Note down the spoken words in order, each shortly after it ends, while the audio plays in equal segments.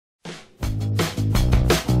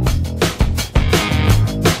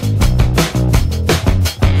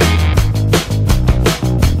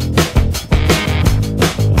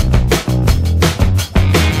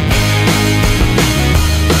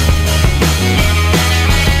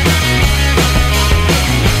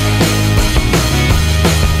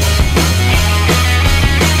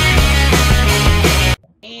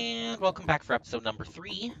welcome back for episode number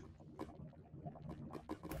 3.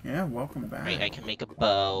 Yeah, welcome back. Right, I can make a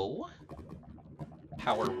bow.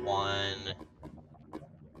 Power 1.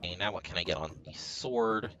 Okay, now what can I get on the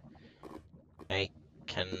sword? I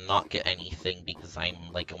cannot get anything because I'm,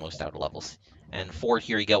 like, almost out of levels. And 4,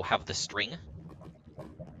 here you go, have the string.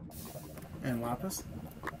 And lapis?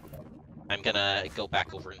 I'm gonna go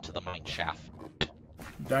back over into the mine shaft.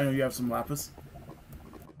 Dino, you have some lapis?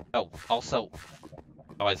 Oh, also...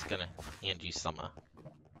 Oh, I was gonna hand you some,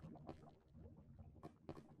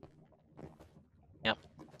 Yep.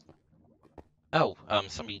 Oh,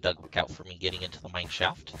 somebody dug out for me getting into the mine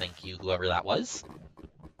shaft. Thank you, whoever that was.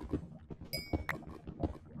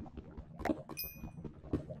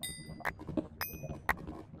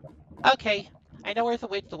 Okay, I know where the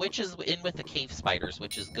witch... The witch is in with the cave spiders,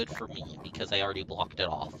 which is good for me, because I already blocked it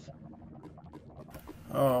off.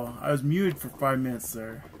 Oh, I was muted for 5 minutes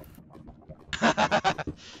there.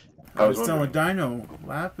 I was telling Dino,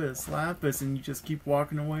 lapis, lapis, and you just keep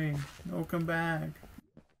walking away. No, come back.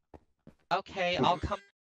 Okay, I'll come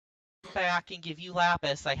back and give you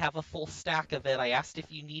lapis. I have a full stack of it. I asked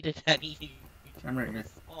if you needed any. I'm right here.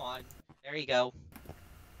 Spawn. There you go.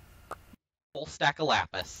 Full stack of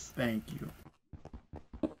lapis. Thank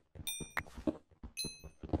you.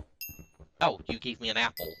 Oh, you gave me an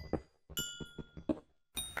apple.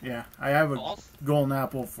 Yeah, I have a Also, golden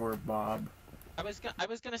apple for Bob. I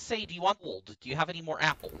was gonna say, do you want gold? Do you have any more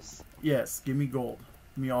apples? Yes, give me gold.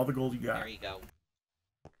 Give me all the gold you got. There you go.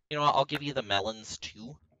 You know what? I'll give you the melons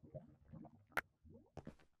too.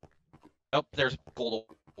 Oh, there's gold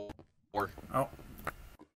ore. Oh.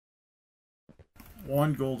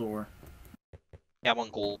 1 gold ore. Yeah, 1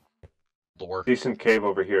 gold ore. Decent cave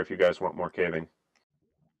over here if you guys want more caving.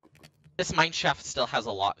 This mine shaft still has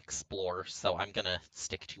a lot to explore, so I'm gonna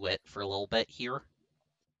stick to it for a little bit here.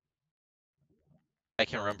 I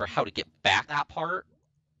can remember how to get back that part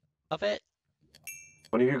of it.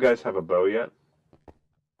 One of you guys have a bow yet?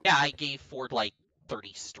 Yeah, I gave Ford like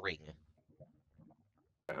 30 string.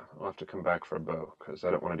 Yeah, I'll have to come back for a bow, because I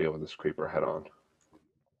don't want to deal with this creeper head on.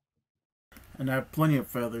 And I have plenty of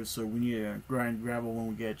feathers, so we need to grind gravel when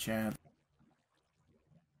we get a chance.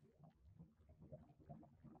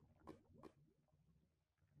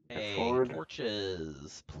 Hey, Ford.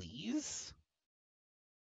 torches, please.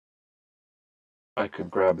 I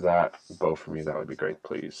could grab that bow for me, that would be great,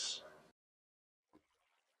 please.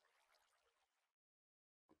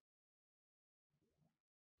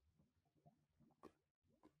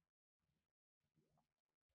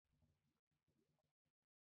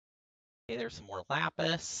 Okay, there's some more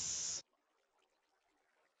lapis.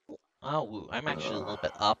 Oh, I'm actually a little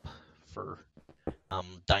bit up for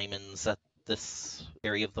diamonds at this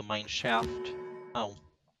area of the mine shaft. Oh,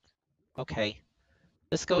 okay.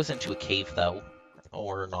 This goes into a cave though,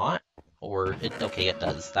 or not, or it. Okay, it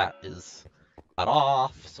does. That is cut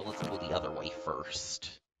off. So let's go the other way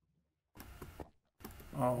first.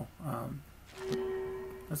 Oh,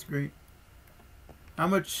 that's great. How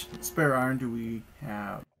much spare iron do we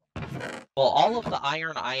have? Well, all of the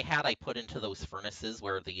iron I had, I put into those furnaces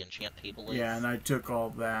where the enchant table is. Yeah, and I took all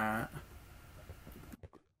that.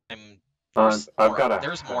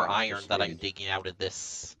 There's more iron that I'm digging out of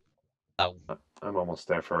this. Oh. I'm almost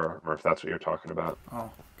there for, or if that's what you're talking about. Oh,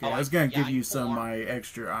 okay. I was gonna give you some of my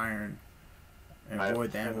extra iron and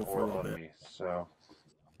avoid the anvil for a little bit. Me, so.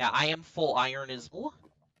 Yeah, I am full iron as well.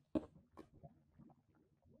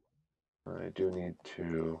 I do need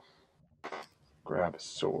to grab a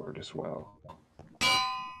sword as well.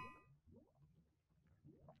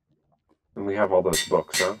 And we have all those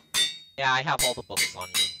books, huh? Yeah, I have all the books on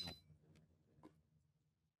me.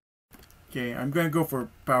 Okay, I'm gonna go for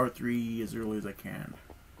power 3 as early as I can.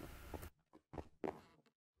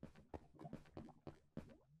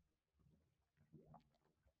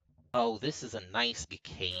 Oh, this is a nice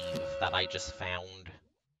cave that I just found.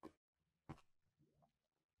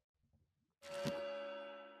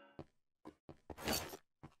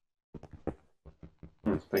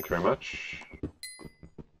 Thank you very much.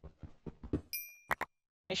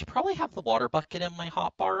 I should probably have the water bucket in my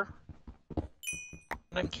hotbar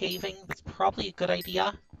when I'm caving. That's probably a good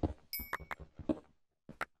idea.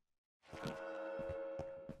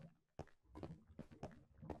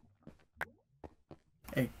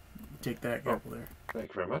 Hey, take that couple there.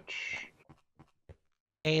 Thank you very much.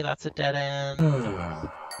 Hey, that's a dead end.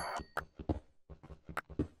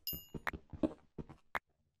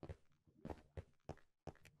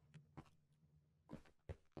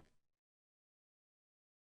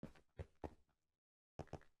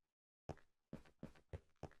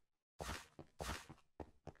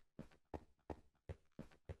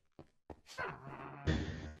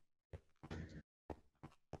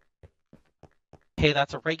 Okay,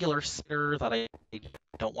 that's a regular spider that I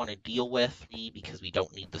don't want to deal with because we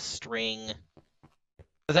don't need the string.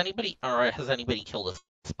 Has anybody killed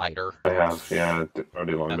a spider? I have, yeah,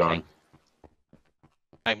 already long gone.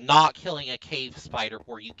 I'm not killing a cave spider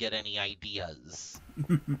before you get any ideas.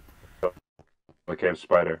 The cave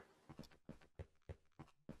spider.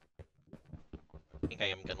 I think I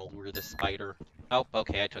am gonna lure this spider. Oh,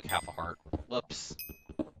 okay, I took half a heart. Whoops.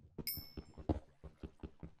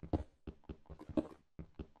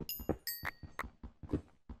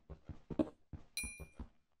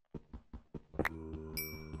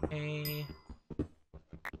 Okay.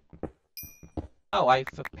 Oh, I've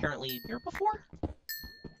apparently been here before?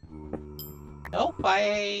 Nope,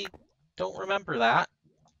 I don't remember that.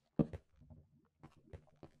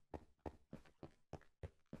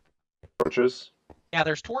 Torches? Yeah,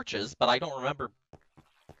 there's torches, but I don't remember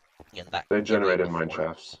in that. They generate in mine before.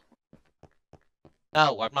 shafts.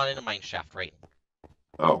 Oh, I'm not in a mine shaft, right?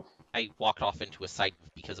 Oh. I walked off into a side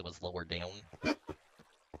because it was lower down.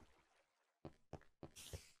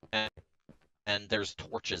 And there's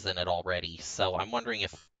torches in it already, so I'm wondering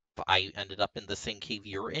if I ended up in the same cave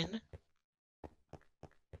you're in?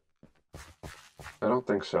 I don't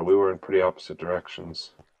think so. We were in pretty opposite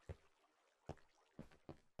directions.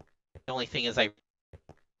 The only thing is I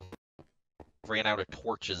ran out of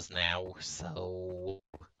torches now, so...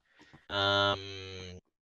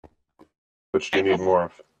 Which do you need more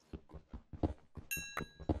of?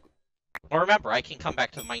 Well, remember, I can come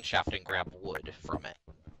back to the mine shaft and grab wood from it.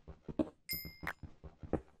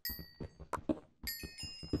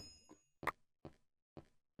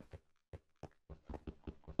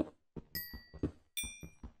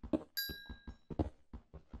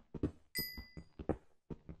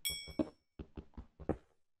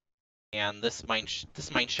 And this mine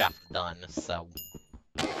shaft done, so...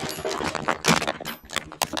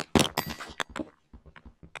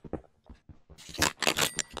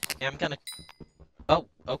 Yeah, I'm gonna... Oh,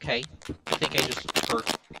 okay. I think I just heard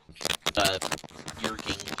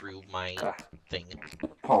yerking through my thing.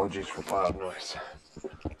 Apologies for the loud noise.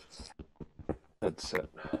 Headset.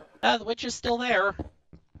 The witch is still there.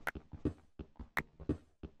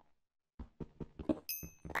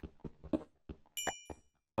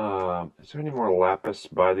 Is there any more lapis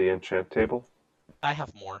by the enchant table? I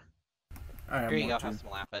have more. Here you go, have some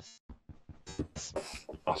lapis.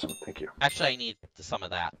 Awesome, thank you. Actually, I need some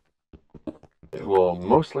of that. It will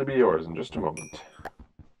mostly be yours in just a moment.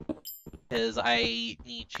 Because I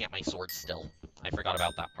need to enchant my sword still. I forgot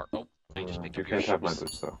about that part. Oh, I just picked up your You can't have my shoes.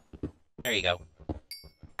 boots, though. There you go.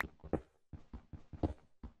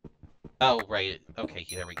 Oh, right. Okay,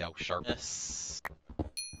 there we go. Sharpness.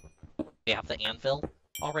 They have the anvil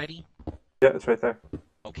already? Yeah, it's right there.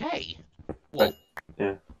 Okay. Well.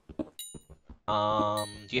 Yeah.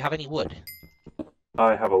 Do you have any wood?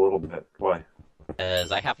 I have a little bit. Why?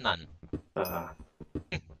 Because I have none.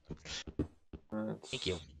 Thank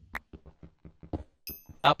you.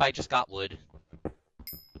 Up, I just got wood. I'm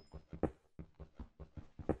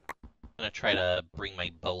gonna try to bring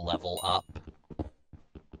my bow level up.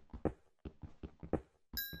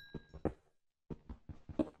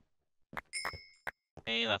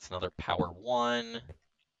 Okay, that's another power 1.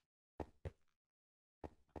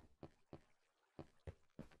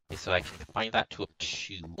 Okay, so I can combine that to a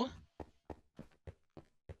 2.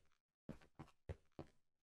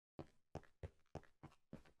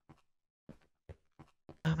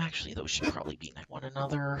 Actually, those should probably be one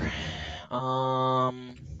another.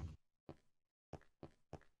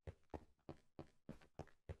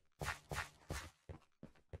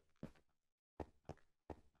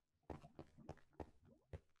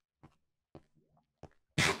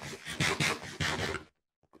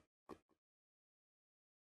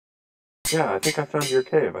 Yeah, I think I found your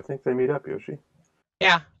cave. I think they meet up, Yoshi.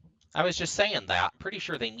 Yeah, I was just saying that. Pretty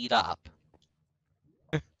sure they meet up.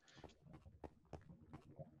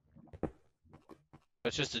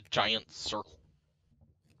 It's just a giant circle,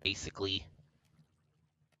 basically.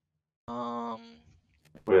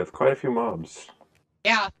 With quite a few mobs.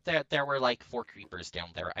 Yeah, there were like 4 creepers down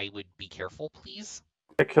there. I would be careful, please.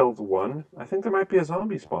 I killed one. I think there might be a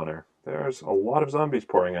zombie spawner. There's a lot of zombies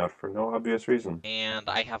pouring out for no obvious reason. And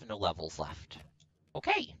I have no levels left.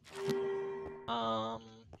 Okay. I'm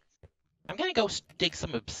gonna go dig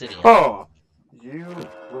some obsidian. Oh! You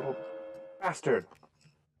little bastard.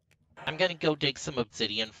 I'm gonna go dig some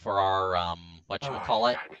obsidian for our,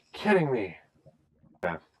 whatchamacallit. You're kidding me.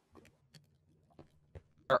 Yeah.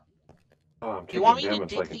 Do you want me to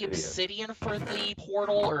dig the obsidian for the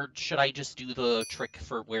portal, or should I just do the trick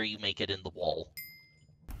for where you make it in the wall?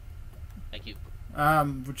 Thank you.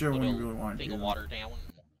 Whichever one you really want to do. Water down.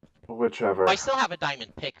 Whichever. I still have a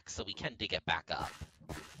diamond pick, so we can dig it back up.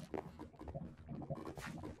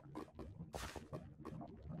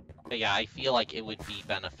 But yeah, I feel like it would be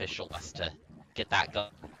beneficial us to get that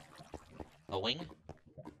going.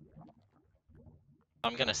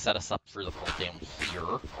 I'm gonna set us up for the pull down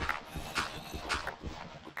here.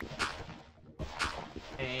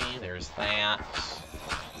 Okay, there's that.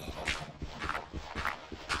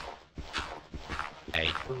 Okay.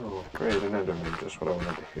 Oh, great, an Enderman, just what I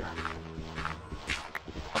wanted to hear.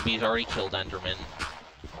 Zombies already killed Enderman.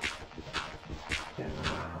 Yeah.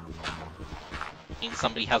 Means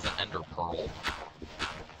somebody has an Ender Pearl.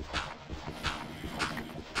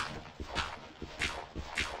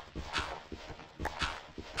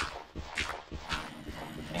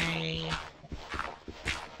 Okay.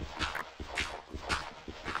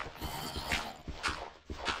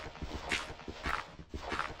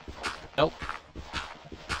 Nope.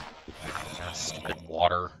 Ah, stupid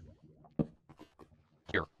water.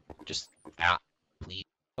 Here, just please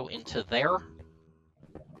go into there.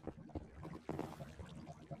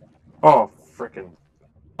 Oh, frickin'.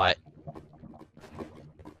 What?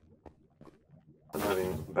 I'm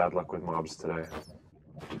having bad luck with mobs today.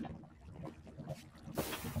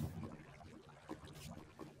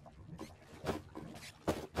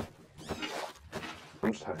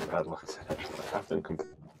 I'm just having bad luck today. I've been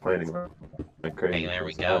complaining about my crazy Okay, there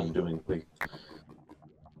we things that go. I'm doing leaks.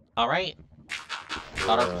 Alright.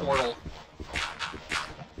 Got our portal.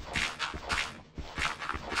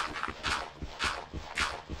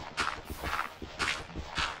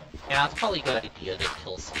 Yeah, it's probably a good idea to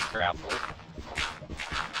kill some gravel.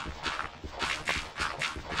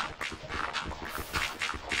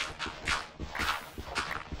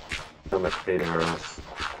 I'm at 8 arrows.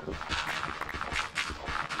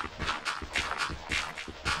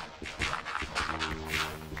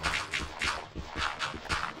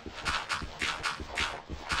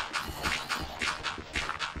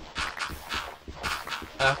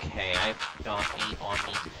 Okay, I've got 8 on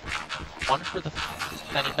me. One for the...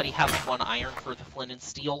 Does anybody have 1 iron for the flint and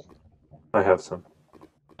steel? I have some.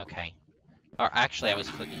 Okay. Or actually, I was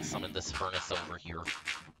cooking some in this furnace over here.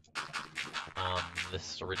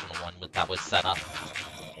 This original one that was set up.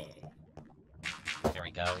 There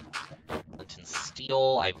we go. Flint and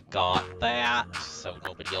steel, I've got that, so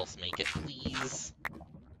nobody else make it, please.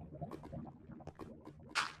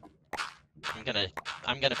 I'm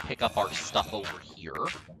gonna pick up our stuff over here.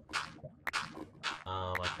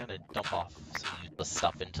 I'm gonna dump off some useless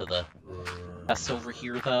stuff into the chest over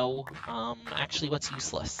here, though. Actually, what's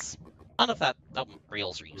useless? None of that. Oh,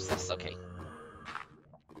 rails are useless. Okay.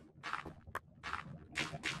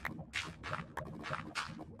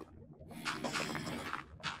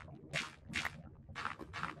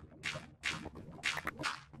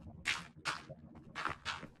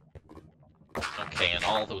 Okay, and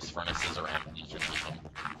all those furnaces are empty. We can leave them.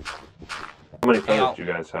 How many feathers do you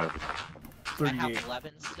guys have? 38. I have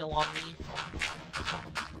 11 still on me.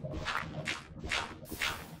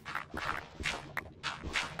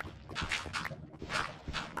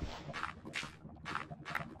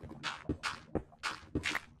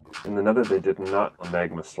 In the Nether, they did not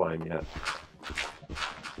magma slime yet.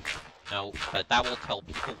 No, but that will tell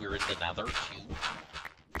people we're in the Nether, too.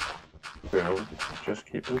 So, just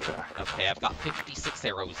keeping track. Okay, I've got 56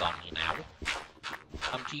 arrows on me now.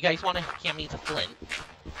 Do you guys want to hand me the flint?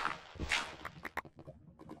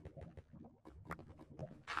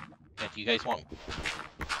 Yeah, do you guys want...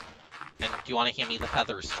 And do you want to hand me the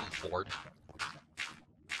feathers too, Ford?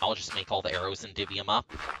 I'll just make all the arrows and divvy them up.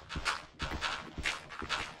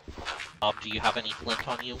 Bob, do you have any flint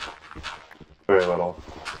on you? Very little.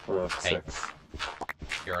 Okay. 6.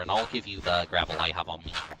 Here, and I'll give you the gravel I have on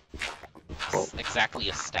me. Cool. It's exactly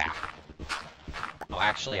a stack. Oh,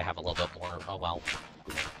 actually, I have a little bit more. Oh, well.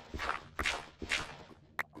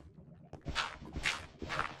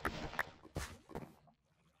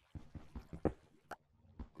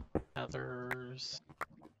 Feathers.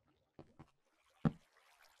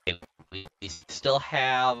 Okay, we still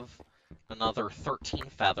have another 13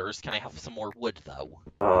 feathers. Can I have some more wood, though?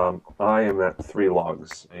 I am at 3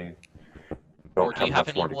 logs. I don't Or do you have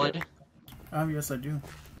much any more to wood? get. Yes, I do.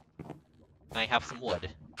 Can I have some wood?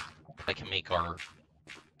 I can make our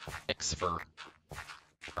picks for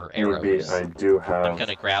our arrows. Maybe I do have. I'm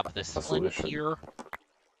gonna grab this a flint solution. here.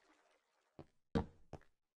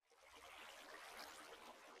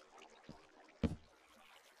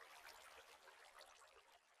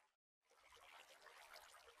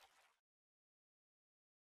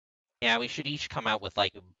 Yeah, we should each come out with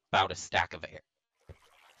like about a stack of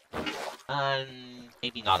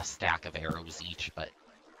maybe not a stack of arrows each, but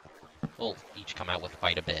will each come out with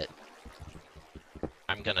quite a bit.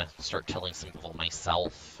 I'm gonna start killing some people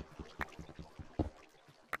myself.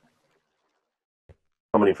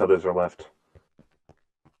 How many feathers are left?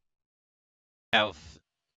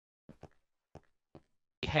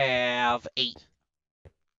 We have 8.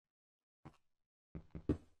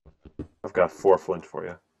 I've got 4 flint for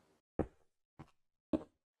you.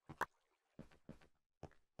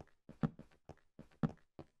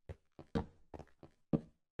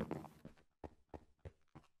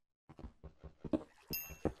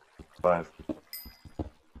 Five.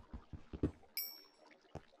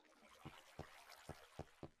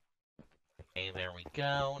 Okay, there we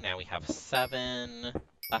go. Now we have 7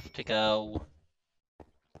 left to go.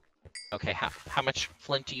 Okay, how much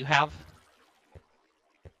flint do you have?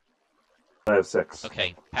 I have 6.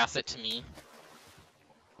 Okay, pass it to me.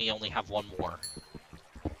 We only have 1 more.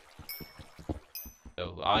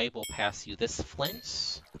 So I will pass you this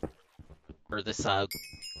flint. Or this, gravel,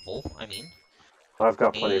 I mean. I've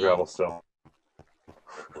got plenty of gravel still.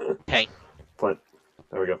 Okay. Flint.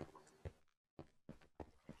 There we go.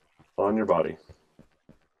 On your body.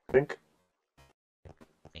 Think.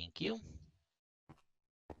 Thank you.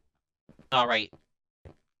 Alright.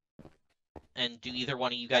 And do either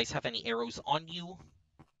one of you guys have any arrows on you?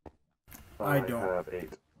 I don't. have 8.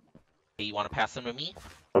 Okay, you want to pass them to me?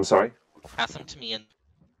 I'm sorry? Pass them to me and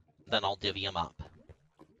then I'll divvy them up.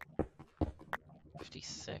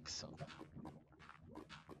 56. So...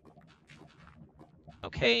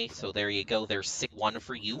 Okay, so there you go. There's 1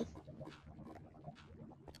 for you.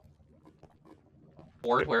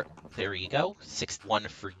 Ford, where? There you go. 1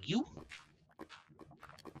 for you.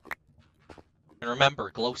 And remember,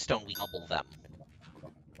 glowstone, we double them.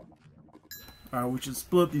 We should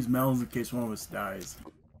split these metals in case one of us dies.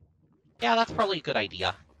 Yeah, that's probably a good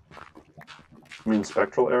idea. You mean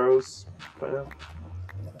spectral arrows? By now?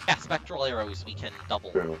 Yeah, spectral arrows we can double.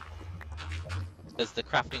 True. Because the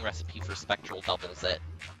crafting recipe for spectral doubles it.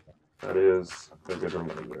 That is a good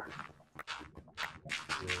reminder.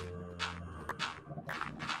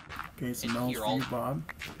 Okay, some And metals here for I'll- you, Bob.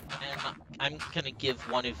 And I'm gonna give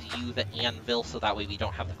one of you the anvil, so that way we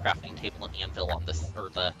don't have the crafting table and anvil on this, or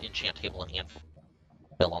the enchant table and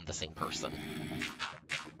anvil on the same person.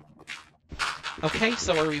 Okay,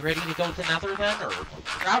 so are we ready to go to the Nether then, or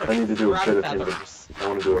we're out of, I need to do we're a out bit of of feathers? I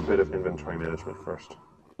want to do a bit of inventory management first.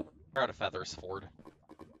 We're out of feathers, Ford.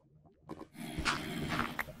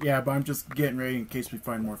 Yeah, but I'm just getting ready in case we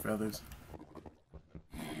find more feathers.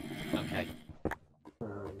 Okay.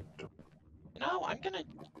 No, I'm gonna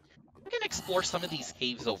explore some of these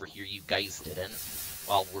caves over here you guys didn't,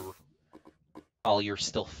 while you're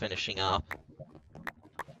still finishing up.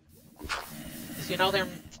 'Cause, you know,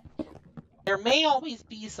 there may always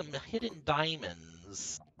be some hidden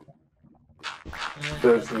diamonds.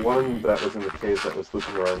 There's one that was in the cave that was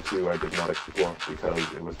looping around too. I did not explore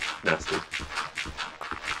because it was nasty.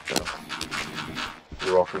 So,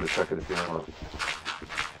 you're welcome to check it if you want.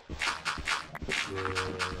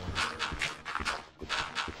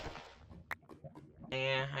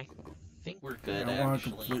 Yeah, I think we're good, I want to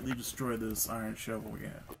actually. completely destroy this iron shovel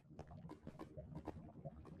again.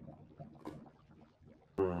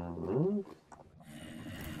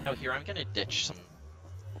 Oh, here, I'm gonna ditch some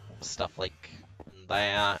stuff like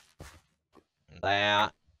that, and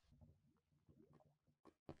that.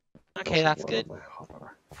 Okay, that's good.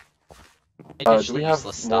 I ditched Do the we have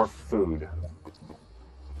useless more stuff. food?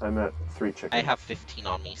 I'm at 3 chickens. I have 15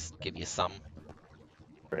 on me, so give you some.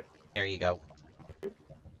 Great. There you go.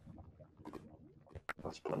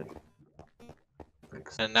 That's plenty.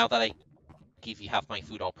 Thanks. And now that I give you half my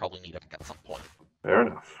food, I'll probably need it at some point. Fair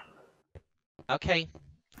enough. Okay.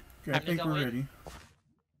 Okay, I Time to think go we're in. ready.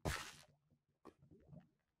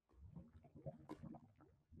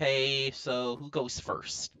 Okay, so who goes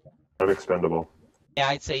first? I'm expendable. Yeah,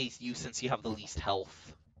 I'd say you, since you have the least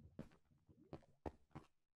health.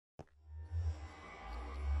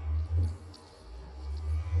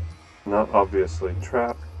 Not obviously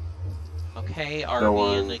trapped. Okay, are No we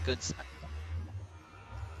one- in a good spot?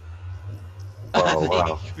 Oh, They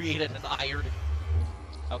wow. created an iron.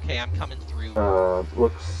 Okay, I'm coming through.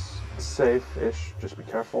 Looks safe-ish. Just be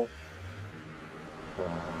careful.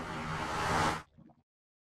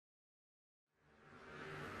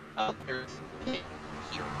 There's a pit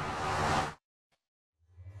here.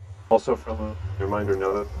 Also, from a reminder,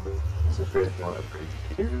 now that this is great if you want to upgrade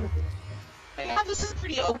here. Yeah, this is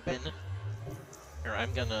pretty open. Here,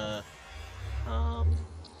 I'm gonna...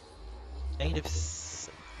 Natives...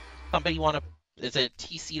 Somebody wanna... Is it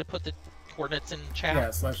TC to put the coordinates in chat? Yeah,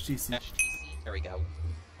 /TC. /TC. There we go.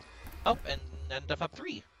 Oh, and end up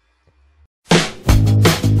 3.